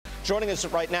Joining us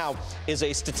right now is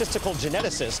a statistical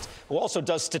geneticist who also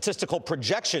does statistical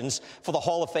projections for the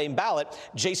Hall of Fame ballot.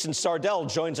 Jason Sardell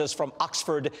joins us from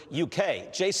Oxford,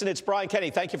 UK. Jason, it's Brian Kenny.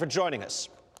 Thank you for joining us.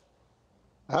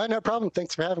 No problem.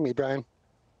 Thanks for having me, Brian.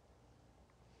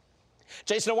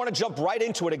 Jason, I want to jump right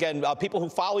into it again. People who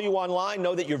follow you online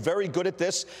know that you're very good at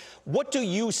this. What do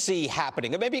you see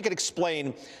happening? And maybe you could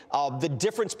explain the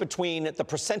difference between the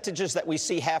percentages that we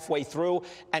see halfway through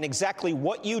and exactly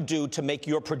what you do to make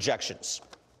your projections.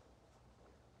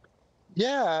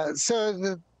 Yeah,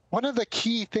 so one of the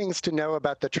key things to know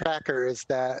about the tracker is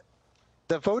that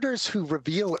the voters who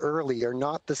reveal early are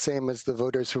not the same as the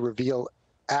voters who reveal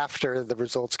after the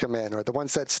results come in, or the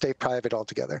ones that stay private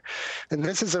altogether. And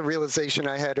this is a realization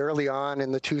I had early on in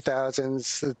the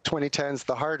 2000s, the 2010s,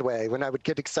 the hard way, when I would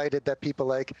get excited that people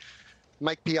like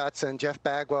Mike Piazza and Jeff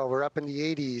Bagwell were up in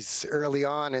the 80s early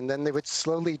on, and then they would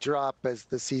slowly drop as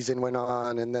the season went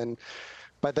on. And then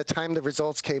by the time the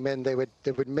results came in, they would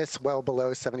miss well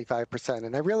below 75%.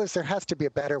 And I realized there has to be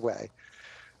a better way.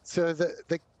 So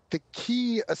the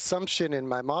key assumption in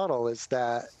my model is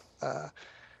that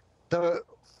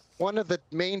one of the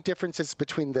main differences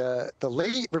between the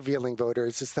late revealing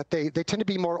voters is that they tend to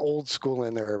be more old school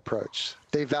in their approach.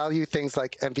 They value things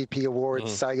like MVP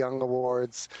awards, Cy Young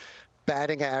awards,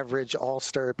 batting average,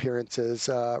 all-star appearances,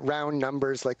 round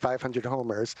numbers like 500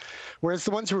 homers. Whereas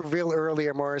the ones who reveal early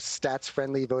are more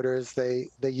stats-friendly voters. They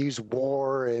use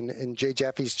WAR and Jay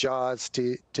Jeffy's JAWS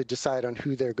to decide on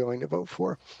who they're going to vote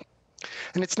for.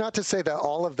 And it's not to say that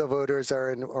all of the voters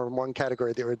are in one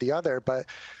category or the other, but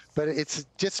it's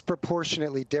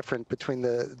disproportionately different between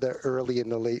the early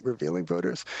and the late revealing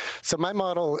voters. So my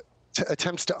model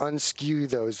attempts to unskew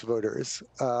those voters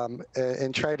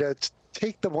and try to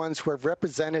take the ones who are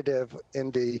representative in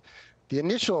the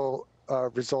initial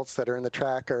results that are in the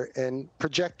tracker and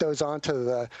project those onto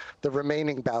the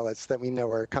remaining ballots that we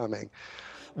know are coming.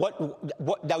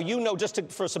 What now, you know,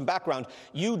 for some background,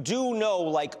 you do know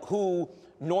like who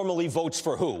normally votes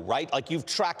for who, right? Like you've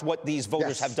tracked what these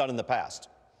voters have done in the past.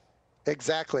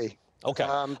 Exactly. Okay.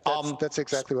 That's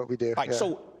exactly what we do. Right.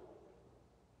 Yeah.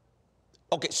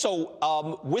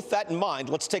 So with that in mind,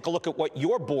 let's take a look at what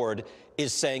your board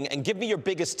is saying and give me your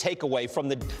biggest takeaway from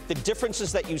the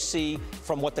differences that you see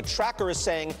from what the tracker is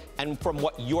saying and from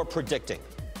what you're predicting.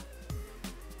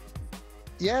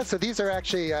 Yeah, so these are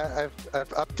actually, I've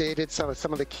updated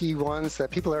some of the key ones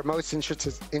that people are most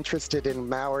interested in: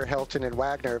 Mauer, Helton, and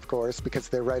Wagner, of course, because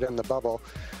they're right on the bubble.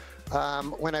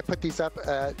 When I put these up,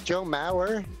 Joe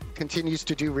Mauer continues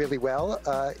to do really well.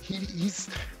 He's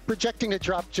projecting to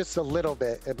drop just a little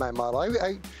bit in my model.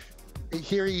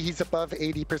 Here he's above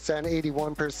 80%,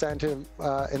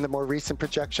 81% in the more recent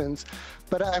projections,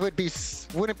 but I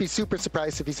wouldn't be super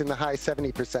surprised if he's in the high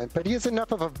 70%. But he has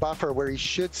enough of a buffer where he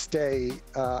should stay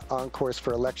on course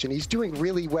for election. He's doing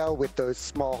really well with those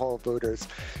small hall voters,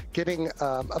 getting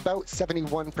about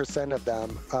 71% of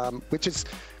them, which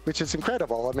is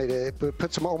incredible. I mean, it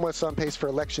puts him almost on pace for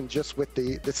election just with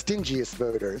the stingiest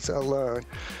voters alone.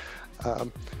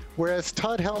 Whereas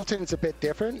Todd Helton's a bit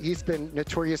different. He's been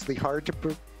notoriously hard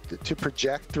to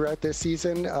project throughout this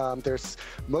season. There's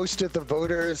most of the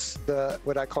voters,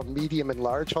 what I call medium and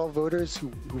large hall voters who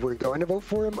were going to vote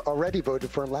for him, already voted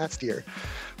for him last year.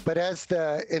 But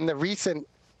in the recent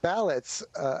ballots,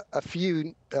 a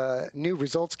few new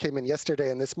results came in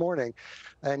yesterday and this morning.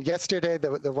 And yesterday,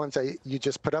 the ones you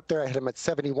just put up there, I had him at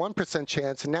 71%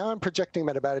 chance, and now I'm projecting him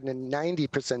at about a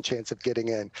 90% chance of getting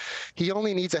in. He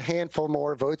only needs a handful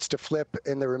more votes to flip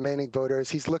in the remaining voters.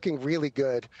 He's looking really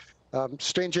good.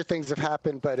 Stranger things have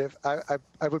happened, but if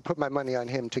I would put my money on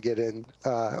him to get in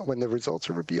when the results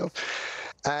are revealed.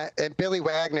 And Billy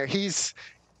Wagner, he's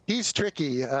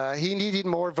tricky. He needed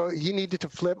more vote. He needed to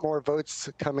flip more votes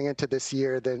coming into this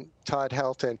year than Todd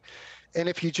Helton. And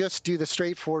if you just do the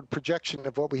straightforward projection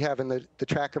of what we have in the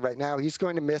tracker right now, he's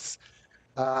going to miss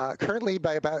currently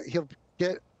by he'll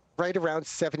get right around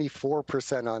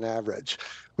 74% on average,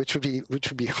 which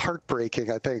would be heartbreaking,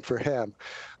 I think, for him.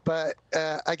 But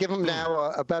I give him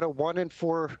now about a 1 in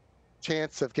 4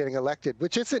 chance of getting elected,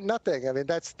 which isn't nothing. I mean,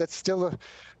 that's still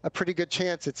a pretty good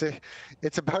chance.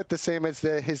 It's about the same as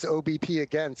his OBP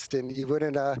against, and you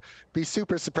wouldn't be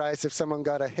super surprised if someone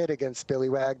got a hit against Billy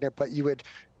Wagner, but you would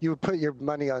put your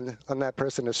money on that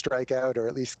person to strike out or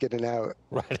at least get an out.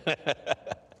 Right.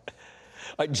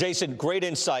 Jason, great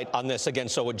insight on this again.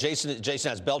 So Jason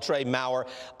has Beltre, Mauer,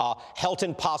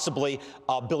 Helton possibly,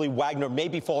 Billy Wagner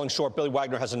maybe falling short. Billy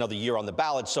Wagner has another year on the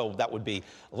ballot, so that would be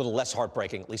a little less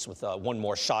heartbreaking, at least with one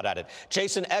more shot at it.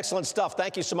 Jason, excellent stuff.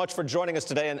 Thank you so much for joining us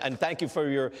today, and thank you for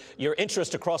your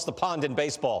interest across the pond in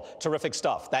baseball. Terrific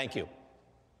stuff. Thank you.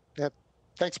 Yep.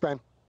 Thanks, Brian.